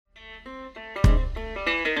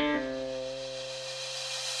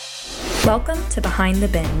Welcome to Behind the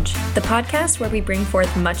Binge, the podcast where we bring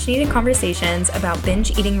forth much-needed conversations about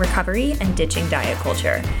binge eating recovery and ditching diet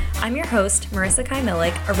culture. I'm your host, Marissa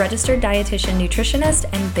Kai-Millick, a registered dietitian, nutritionist,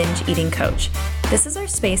 and binge eating coach. This is our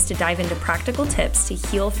space to dive into practical tips to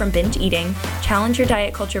heal from binge eating, challenge your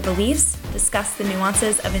diet culture beliefs, discuss the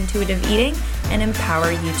nuances of intuitive eating, and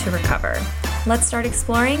empower you to recover. Let's start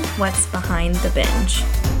exploring what's behind the binge.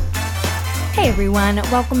 Hey everyone,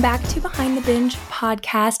 welcome back to Behind the Binge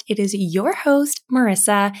podcast. It is your host,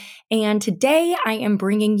 Marissa, and today I am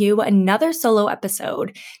bringing you another solo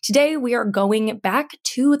episode. Today we are going back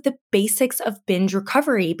to the basics of binge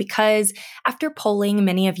recovery because after polling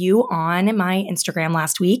many of you on my Instagram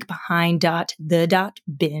last week,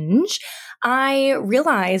 behind.the.binge, I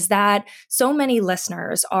realized that so many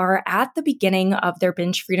listeners are at the beginning of their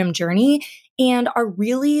binge freedom journey and are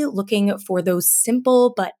really looking for those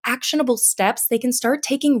simple but actionable steps they can start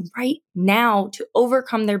taking right now to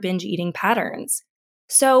overcome their binge eating patterns.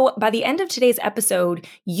 So by the end of today's episode,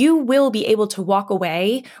 you will be able to walk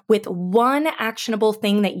away with one actionable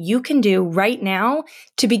thing that you can do right now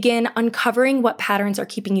to begin uncovering what patterns are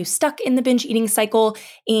keeping you stuck in the binge eating cycle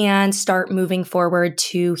and start moving forward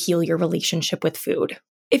to heal your relationship with food.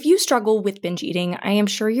 If you struggle with binge eating, I am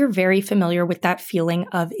sure you're very familiar with that feeling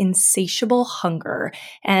of insatiable hunger,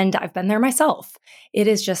 and I've been there myself. It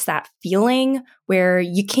is just that feeling where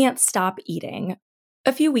you can't stop eating.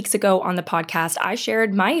 A few weeks ago on the podcast, I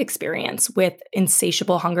shared my experience with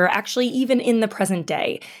insatiable hunger, actually even in the present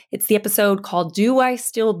day. It's the episode called Do I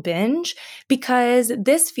Still Binge? Because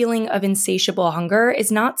this feeling of insatiable hunger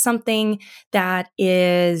is not something that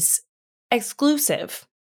is exclusive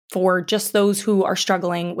for just those who are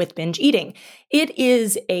struggling with binge eating. It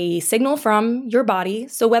is a signal from your body.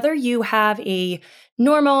 So whether you have a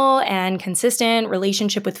normal and consistent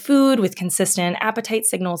relationship with food, with consistent appetite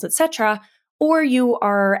signals, etc., or you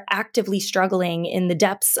are actively struggling in the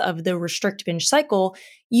depths of the restrict binge cycle,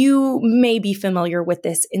 you may be familiar with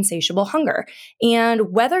this insatiable hunger.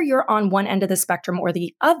 And whether you're on one end of the spectrum or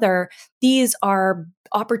the other, these are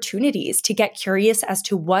opportunities to get curious as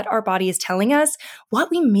to what our body is telling us,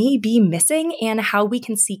 what we may be missing, and how we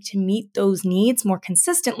can seek to meet those needs more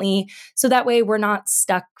consistently. So that way we're not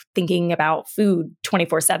stuck thinking about food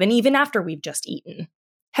 24/7, even after we've just eaten.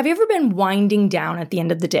 Have you ever been winding down at the end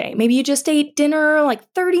of the day? Maybe you just ate dinner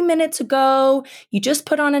like 30 minutes ago. You just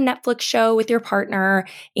put on a Netflix show with your partner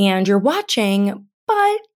and you're watching,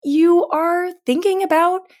 but you are thinking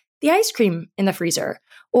about the ice cream in the freezer,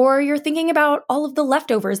 or you're thinking about all of the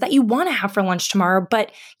leftovers that you want to have for lunch tomorrow,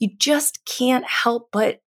 but you just can't help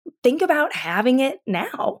but think about having it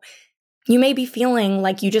now. You may be feeling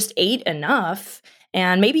like you just ate enough,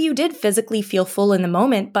 and maybe you did physically feel full in the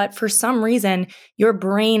moment, but for some reason, your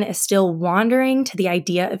brain is still wandering to the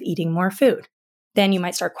idea of eating more food. Then you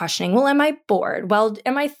might start questioning, well, am I bored? Well,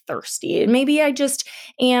 am I thirsty? Maybe I just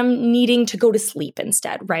am needing to go to sleep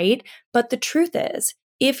instead, right? But the truth is,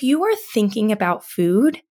 if you are thinking about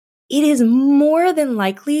food, it is more than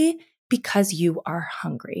likely because you are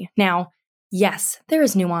hungry. Now, yes, there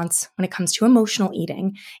is nuance when it comes to emotional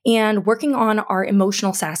eating, and working on our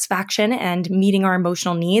emotional satisfaction and meeting our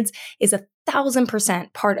emotional needs is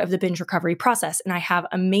 1,000% part of the binge recovery process. And I have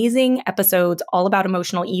amazing episodes all about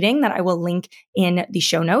emotional eating that I will link in the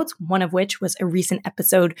show notes, one of which was a recent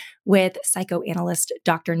episode with psychoanalyst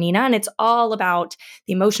Dr. Nina. And it's all about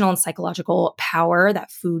the emotional and psychological power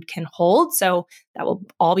that food can hold. So that will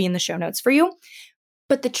all be in the show notes for you.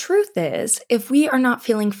 But the truth is, if we are not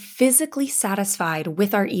feeling physically satisfied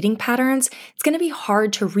with our eating patterns, it's going to be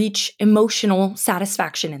hard to reach emotional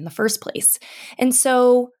satisfaction in the first place. And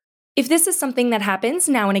so if this is something that happens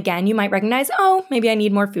now and again, you might recognize, oh, maybe I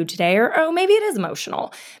need more food today, or oh, maybe it is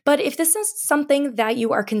emotional. But if this is something that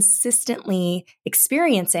you are consistently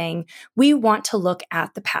experiencing, we want to look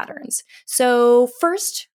at the patterns. So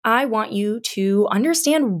first, I want you to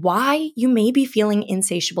understand why you may be feeling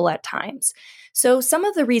insatiable at times. So some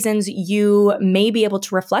of the reasons you may be able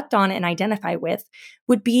to reflect on and identify with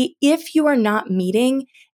would be if you are not meeting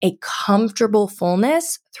a comfortable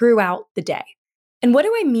fullness throughout the day. And what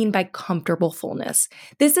do I mean by comfortable fullness?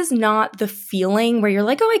 This is not the feeling where you're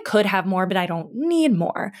like, oh, I could have more, but I don't need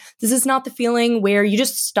more. This is not the feeling where you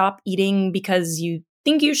just stop eating because you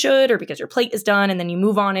think you should or because your plate is done and then you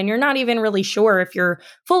move on and you're not even really sure if you're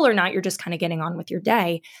full or not. You're just kind of getting on with your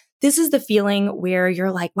day. This is the feeling where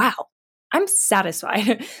you're like, wow, I'm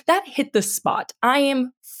satisfied. That hit the spot. I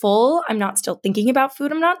am full. I'm not still thinking about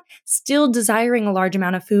food. I'm not still desiring a large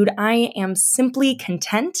amount of food. I am simply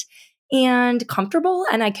content and comfortable,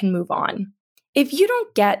 and I can move on. If you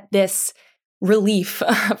don't get this relief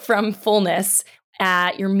from fullness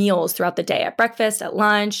at your meals throughout the day, at breakfast, at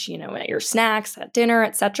lunch, at your snacks, at dinner,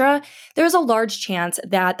 etc., there's a large chance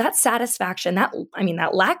that satisfaction,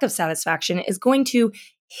 that lack of satisfaction is going to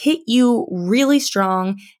hit you really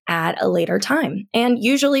strong at a later time. And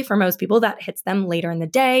usually for most people, that hits them later in the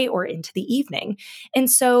day or into the evening. And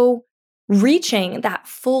so reaching that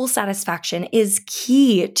full satisfaction is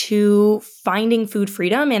key to finding food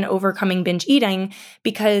freedom and overcoming binge eating,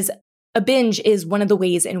 because a binge is one of the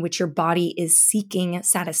ways in which your body is seeking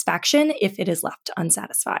satisfaction if it is left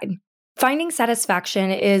unsatisfied. Finding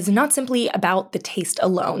satisfaction is not simply about the taste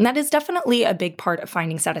alone. That is definitely a big part of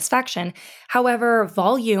finding satisfaction. However,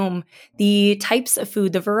 volume, the types of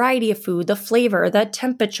food, the variety of food, the flavor, the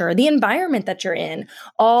temperature, the environment that you're in,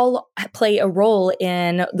 all play a role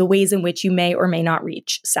in the ways in which you may or may not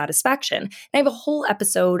reach satisfaction. And I have a whole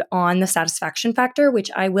episode on the satisfaction factor,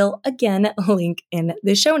 which I will again link in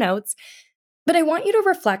the show notes. But I want you to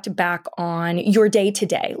reflect back on your day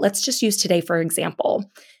today. Let's just use today for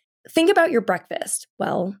example. Think about your breakfast.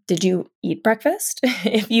 Well, did you eat breakfast?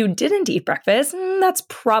 If you didn't eat breakfast, that's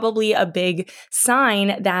probably a big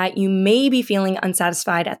sign that you may be feeling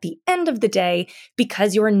unsatisfied at the end of the day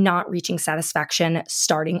because you're not reaching satisfaction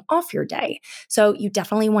starting off your day. So you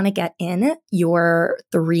definitely want to get in your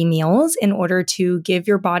 3 meals in order to give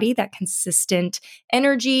your body that consistent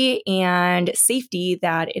energy and safety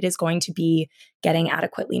that it is going to be getting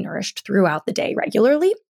adequately nourished throughout the day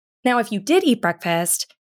regularly. Now, if you did eat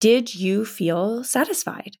breakfast, did you feel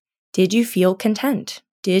satisfied? Did you feel content?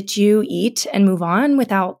 Did you eat and move on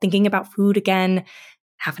without thinking about food again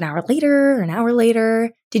half an hour later, an hour later?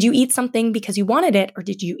 Did you eat something because you wanted it, or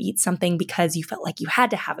did you eat something because you felt like you had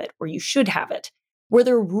to have it or you should have it? Were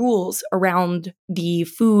there rules around the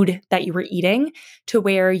food that you were eating to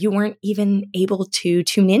where you weren't even able to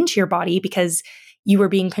tune into your body because you were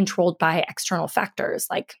being controlled by external factors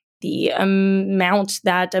like the amount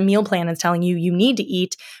that a meal plan is telling you you need to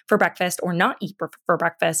eat for breakfast or not eat for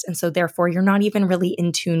breakfast. And so therefore, you're not even really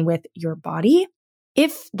in tune with your body.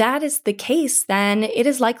 If that is the case, then it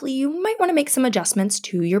is likely you might want to make some adjustments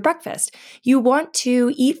to your breakfast. You want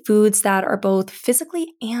to eat foods that are both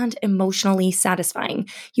physically and emotionally satisfying.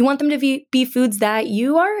 You want them to be foods that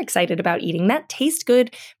you are excited about eating, that taste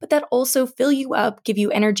good, but that also fill you up, give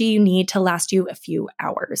you energy you need to last you a few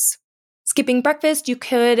hours. Skipping breakfast, you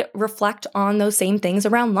could reflect on those same things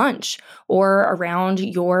around lunch or around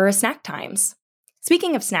your snack times.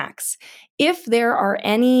 Speaking of snacks, if there are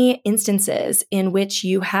any instances in which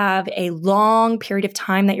you have a long period of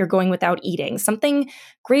time that you're going without eating, something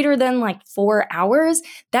greater than like 4 hours,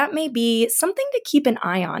 that may be something to keep an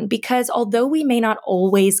eye on, because although we may not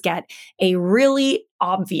always get a really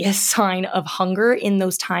obvious sign of hunger in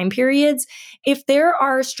those time periods, if there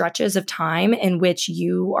are stretches of time in which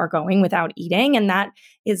you are going without eating, and that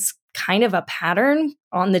is kind of a pattern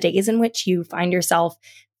on the days in which you find yourself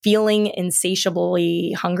feeling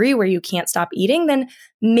insatiably hungry where you can't stop eating, then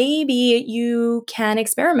maybe you can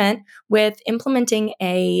experiment with implementing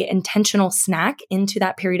a intentional snack into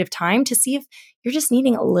that period of time to see if you're just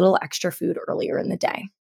needing a little extra food earlier in the day.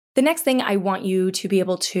 The next thing I want you to be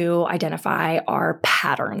able to identify are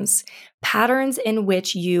patterns in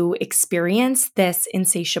which you experience this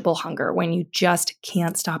insatiable hunger when you just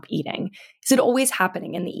can't stop eating. Is it always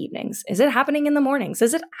happening in the evenings? Is it happening in the mornings?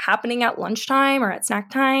 Is it happening at lunchtime or at snack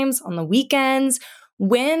times, on the weekends?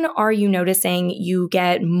 When are you noticing you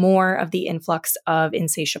get more of the influx of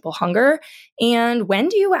insatiable hunger? And when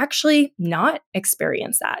do you actually not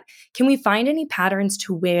experience that? Can we find any patterns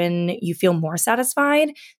to when you feel more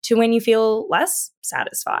satisfied to when you feel less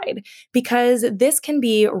satisfied? Because this can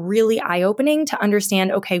be really eye-opening to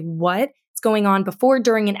understand, okay, what's going on before,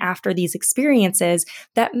 during, and after these experiences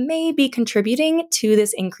that may be contributing to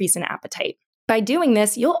this increase in appetite. By doing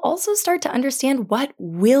this, you'll also start to understand what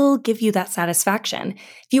will give you that satisfaction.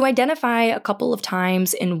 If you identify a couple of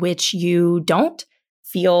times in which you don't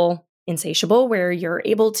feel insatiable, where you're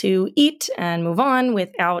able to eat and move on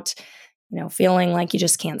without, feeling like you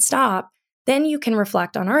just can't stop, then you can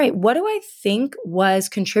reflect on, all right, what do I think was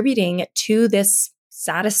contributing to this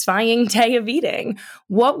satisfying day of eating?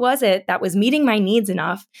 What was it that was meeting my needs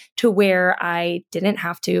enough to where I didn't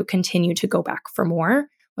have to continue to go back for more?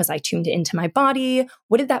 Was I tuned into my body?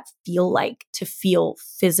 What did that feel like to feel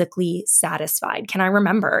physically satisfied? Can I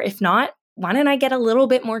remember? If not, why don't I get a little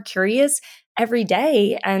bit more curious every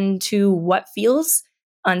day and to what feels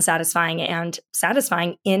unsatisfying and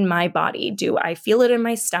satisfying in my body? Do I feel it in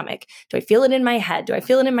my stomach? Do I feel it in my head? Do I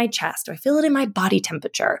feel it in my chest? Do I feel it in my body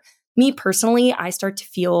temperature? Me personally, I start to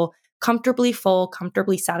feel comfortably full,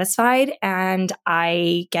 comfortably satisfied, and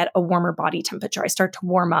I get a warmer body temperature. I start to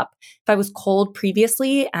warm up. If I was cold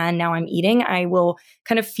previously and now I'm eating, I will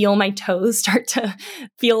kind of feel my toes start to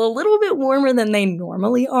feel a little bit warmer than they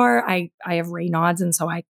normally are. I have Raynaud's, and so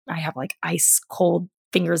I have like ice cold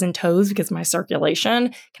fingers and toes because of my circulation.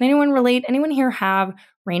 Can anyone relate? Anyone here have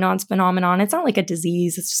Raynaud's phenomenon? It's not like a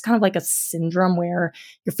disease. It's just kind of like a syndrome where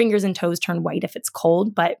your fingers and toes turn white if it's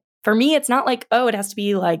cold. But for me, it's not like, oh, it has to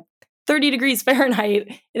be like 30 degrees Fahrenheit.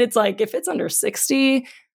 And it's like, if it's under 60,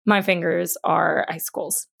 my fingers are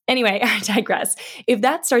icicles. Anyway, I digress. If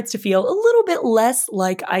that starts to feel a little bit less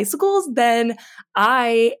like icicles, then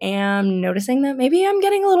I am noticing that maybe I'm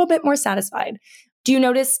getting a little bit more satisfied. Do you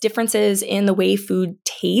notice differences in the way food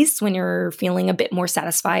tastes when you're feeling a bit more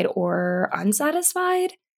satisfied or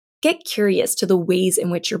unsatisfied? Get curious to the ways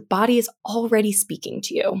in which your body is already speaking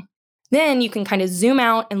to you. Then you can kind of zoom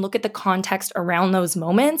out and look at the context around those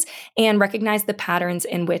moments and recognize the patterns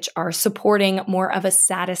in which are supporting more of a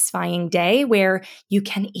satisfying day where you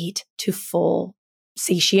can eat to full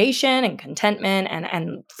satiation and contentment,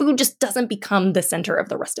 and food just doesn't become the center of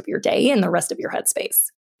the rest of your day and the rest of your headspace.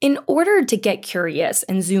 In order to get curious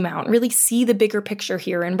and zoom out and really see the bigger picture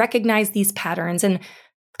here and recognize these patterns and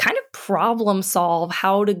kind of problem solve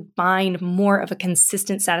how to find more of a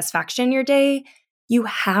consistent satisfaction in your day, you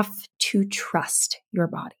have to trust your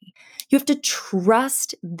body. You have to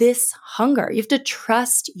trust this hunger. You have to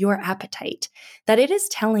trust your appetite, that it is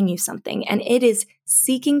telling you something and it is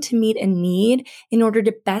seeking to meet a need in order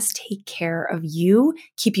to best take care of you,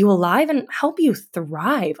 keep you alive, and help you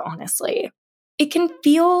thrive, honestly. It can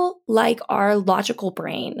feel like our logical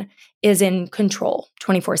brain is in control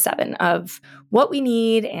 24/7 of what we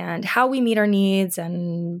need and how we meet our needs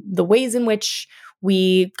and the ways in which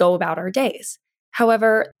we go about our days.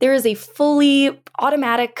 However, there is a fully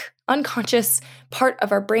automatic, unconscious part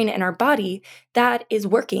of our brain and our body that is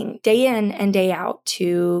working day in and day out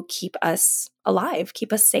to keep us alive,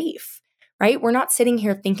 keep us safe, right? We're not sitting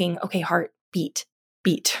here thinking, okay, heart, beat,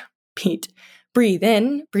 beat, beat, breathe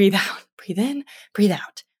in, breathe out, breathe in, breathe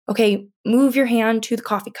out. Okay, move your hand to the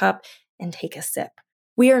coffee cup and take a sip.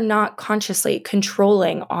 We are not consciously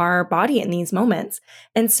controlling our body in these moments.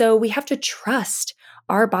 And so we have to trust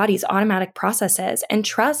our body's automatic processes and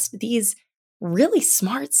trust these really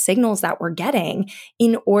smart signals that we're getting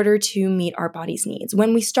in order to meet our body's needs.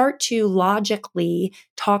 When we start to logically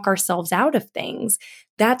talk ourselves out of things,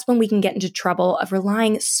 that's when we can get into trouble of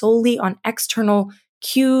relying solely on external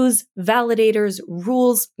cues, validators,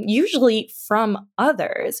 rules, usually from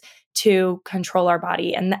others, to control our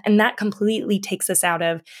body. And that completely takes us out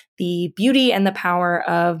of the beauty and the power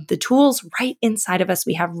of the tools right inside of us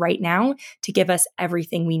we have right now to give us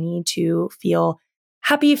everything we need to feel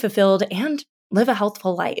happy, fulfilled, and live a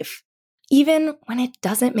healthful life. Even when it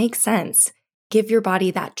doesn't make sense, give your body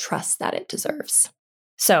that trust that it deserves.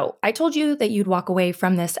 So I told you that you'd walk away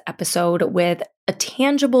from this episode with a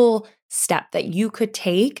tangible step that you could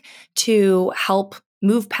take to help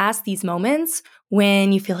move past these moments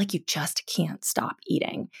when you feel like you just can't stop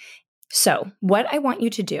eating. So what I want you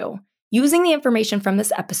to do, using the information from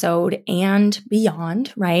this episode and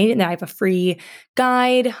beyond, right? And I have a free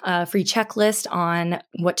guide, a free checklist on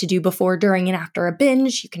what to do before, during, and after a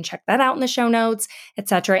binge. You can check that out in the show notes,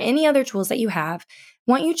 etc. Any other tools that you have.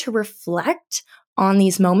 I want you to reflect on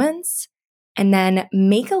these moments and then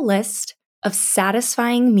make a list of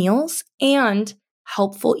satisfying meals and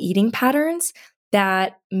helpful eating patterns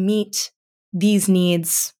that meet these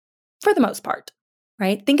needs for the most part,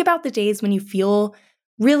 right? Think about the days when you feel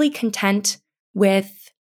really content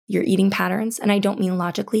with your eating patterns. And I don't mean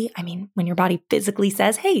logically. I mean, when your body physically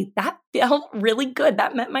says, hey, that felt really good.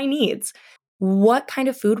 That met my needs. What kind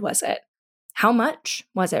of food was it? How much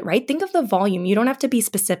was it, right? Think of the volume. You don't have to be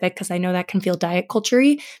specific because I know that can feel diet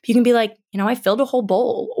culture-y. But you can be like, I filled a whole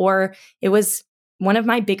bowl, or it was one of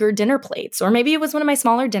my bigger dinner plates, or maybe it was one of my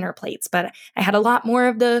smaller dinner plates, but I had a lot more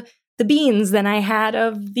of the beans than I had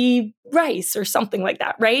of the rice or something like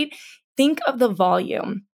that, right? Think of the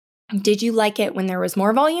volume. Did you like it when there was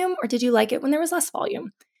more volume, or did you like it when there was less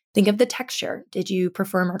volume? Think of the texture. Did you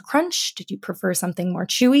prefer more crunch? Did you prefer something more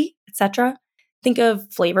chewy, etc.? Think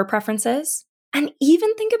of flavor preferences, and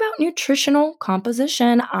even think about nutritional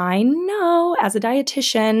composition. I know as a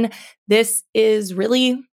dietitian, this is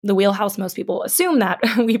really the wheelhouse most people assume that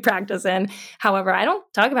we practice in. However, I don't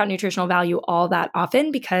talk about nutritional value all that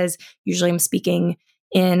often because usually I'm speaking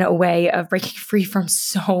in a way of breaking free from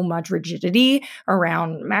so much rigidity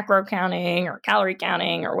around macro counting or calorie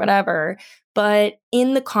counting or whatever. But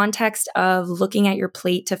in the context of looking at your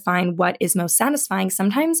plate to find what is most satisfying,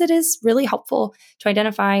 sometimes it is really helpful to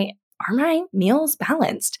identify, are my meals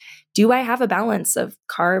balanced? Do I have a balance of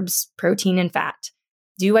carbs, protein, and fat?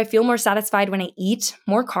 Do I feel more satisfied when I eat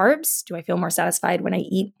more carbs? Do I feel more satisfied when I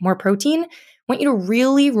eat more protein? I want you to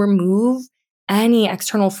really remove any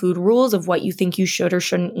external food rules of what you think you should or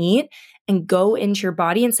shouldn't eat and go into your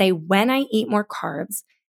body and say, when I eat more carbs,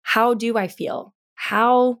 how do I feel?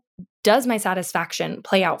 How does my satisfaction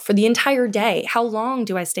play out for the entire day? How long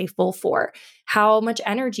do I stay full for? How much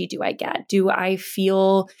energy do I get? Do I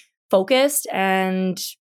feel focused and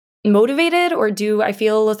motivated, or do I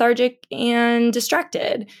feel lethargic and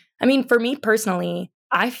distracted? I mean, for me personally,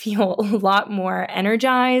 I feel a lot more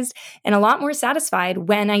energized and a lot more satisfied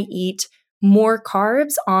when I eat more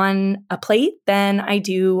carbs on a plate than I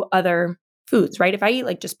do other foods, right? If I eat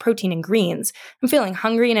like just protein and greens, I'm feeling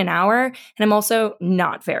hungry in an hour and I'm also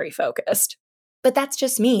not very focused. But that's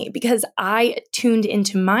just me because I tuned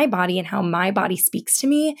into my body and how my body speaks to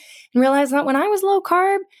me and realized that when I was low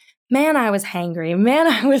carb, man, I was hangry. Man,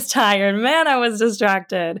 I was tired. Man, I was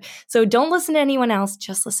distracted. So don't listen to anyone else.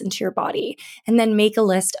 Just listen to your body and then make a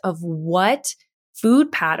list of what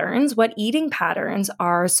food patterns, what eating patterns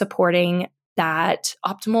are supporting that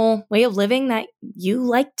optimal way of living that you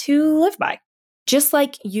like to live by. Just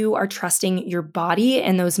like you are trusting your body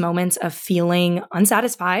in those moments of feeling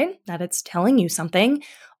unsatisfied, that it's telling you something,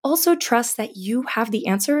 also trust that you have the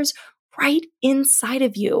answers right inside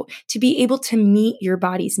of you to be able to meet your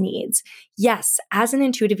body's needs. Yes, as an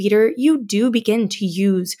intuitive eater, you do begin to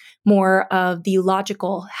use more of the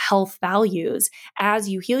logical health values as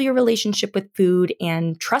you heal your relationship with food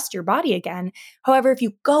and trust your body again. However, if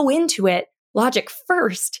you go into it logic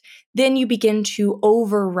first, then you begin to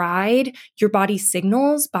override your body's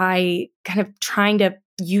signals by kind of trying to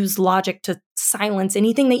use logic to silence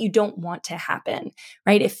anything that you don't want to happen,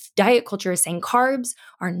 right? If diet culture is saying carbs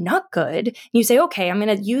are not good, and you say, okay, I'm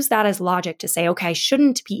going to use that as logic to say, okay, I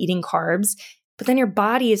shouldn't be eating carbs, but then your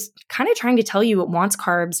body is kind of trying to tell you it wants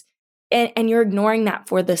carbs, and you're ignoring that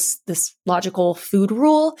for this logical food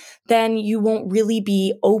rule, then you won't really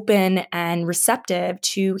be open and receptive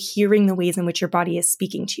to hearing the ways in which your body is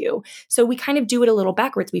speaking to you. So we kind of do it a little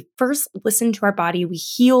backwards. We first listen to our body, we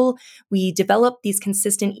heal, we develop these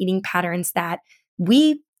consistent eating patterns that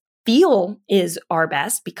we feel is our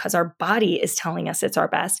best because our body is telling us it's our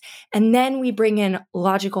best. And then we bring in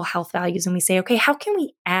logical health values and we say, okay, how can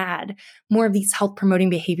we add more of these health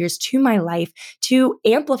promoting behaviors to my life to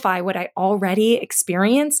amplify what I already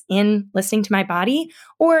experience in listening to my body,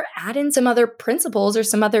 or add in some other principles or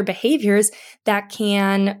some other behaviors that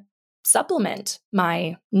can supplement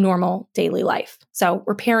my normal daily life. So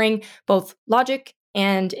we're pairing both logic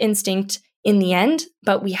and instinct in the end,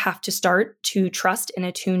 but we have to start to trust and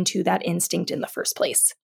attune to that instinct in the first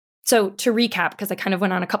place. So to recap, because I kind of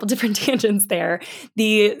went on a couple different tangents there,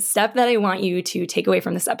 the step that I want you to take away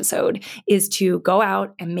from this episode is to go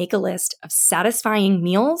out and make a list of satisfying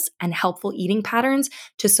meals and helpful eating patterns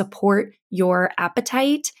to support your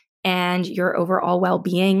appetite and your overall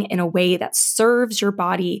well-being in a way that serves your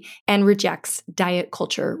body and rejects diet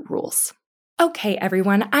culture rules. Okay,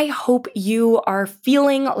 everyone, I hope you are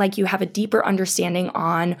feeling like you have a deeper understanding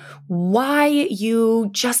on why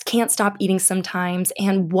you just can't stop eating sometimes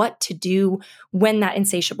and what to do when that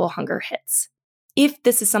insatiable hunger hits. If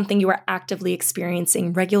this is something you are actively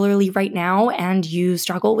experiencing regularly right now and you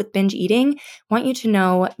struggle with binge eating, I want you to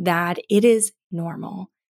know that it is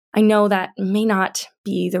normal. I know that may not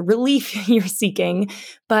be the relief you're seeking,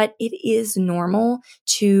 but it is normal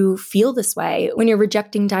to feel this way when you're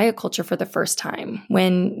rejecting diet culture for the first time,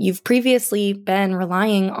 when you've previously been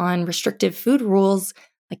relying on restrictive food rules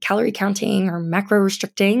like calorie counting or macro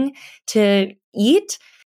restricting to eat.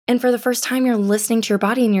 And for the first time, you're listening to your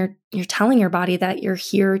body and you're telling your body that you're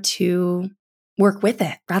here to work with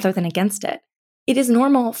it rather than against it. It is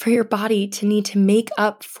normal for your body to need to make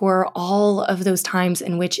up for all of those times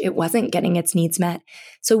in which it wasn't getting its needs met.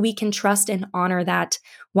 So we can trust and honor that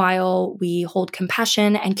while we hold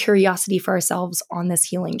compassion and curiosity for ourselves on this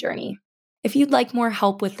healing journey. If you'd like more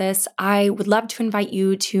help with this, I would love to invite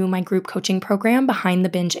you to my group coaching program, Behind the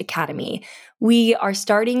Binge Academy. We are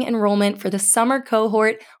starting enrollment for the summer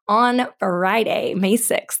cohort on Friday, May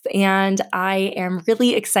 6th, and I am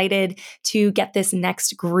really excited to get this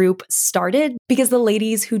next group started because the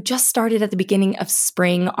ladies who just started at the beginning of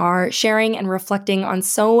spring are sharing and reflecting on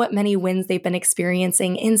so many wins they've been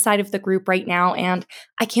experiencing inside of the group right now, and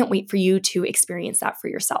I can't wait for you to experience that for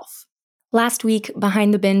yourself. Last week,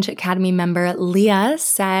 Behind the Binge Academy member Leah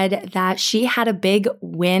said that she had a big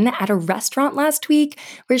win at a restaurant last week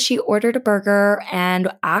where she ordered a burger and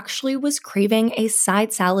actually was craving a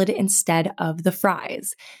side salad instead of the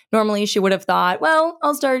fries. Normally, she would have thought, well,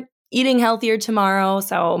 I'll start eating healthier tomorrow,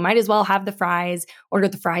 so might as well have the fries, order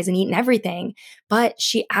the fries and eaten everything. But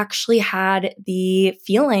she actually had the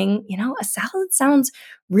feeling, a salad sounds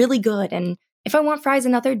really good. And if I want fries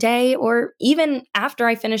another day, or even after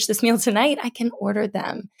I finish this meal tonight, I can order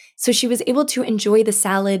them. So she was able to enjoy the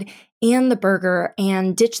salad and the burger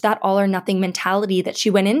and ditch that all or nothing mentality that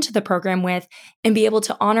she went into the program with and be able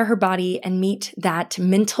to honor her body and meet that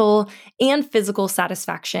mental and physical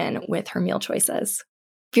satisfaction with her meal choices.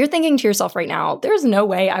 If you're thinking to yourself right now, there's no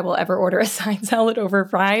way I will ever order a side salad over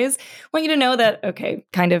fries, I want you to know that, okay,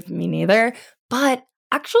 kind of me neither, but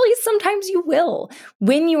actually, sometimes you will.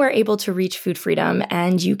 When you are able to reach food freedom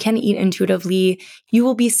and you can eat intuitively, you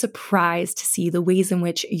will be surprised to see the ways in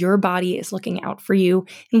which your body is looking out for you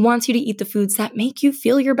and wants you to eat the foods that make you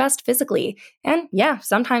feel your best physically. And yeah,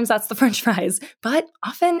 sometimes that's the French fries, but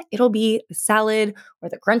often it'll be the salad or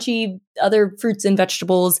the crunchy other fruits and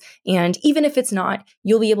vegetables. And even if it's not,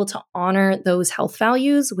 you'll be able to honor those health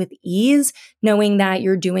values with ease, knowing that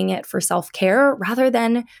you're doing it for self-care rather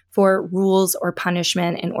than for rules or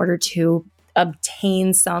punishment in order to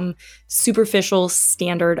obtain some superficial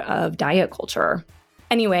standard of diet culture.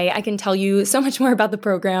 Anyway, I can tell you so much more about the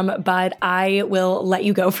program, but I will let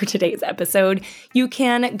you go for today's episode. You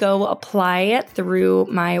can go apply it through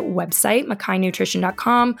my website,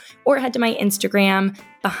 makainutrition.com, or head to my Instagram,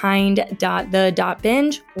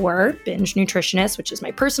 behind.the.binge, or binge nutritionist, which is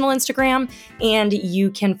my personal Instagram, and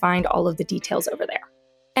you can find all of the details over there.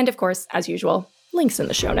 And of course, as usual, links in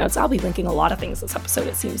the show notes. I'll be linking a lot of things this episode,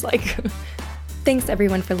 it seems like. Thanks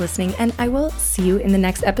everyone for listening, and I will see you in the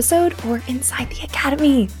next episode or inside the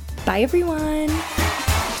academy. Bye everyone.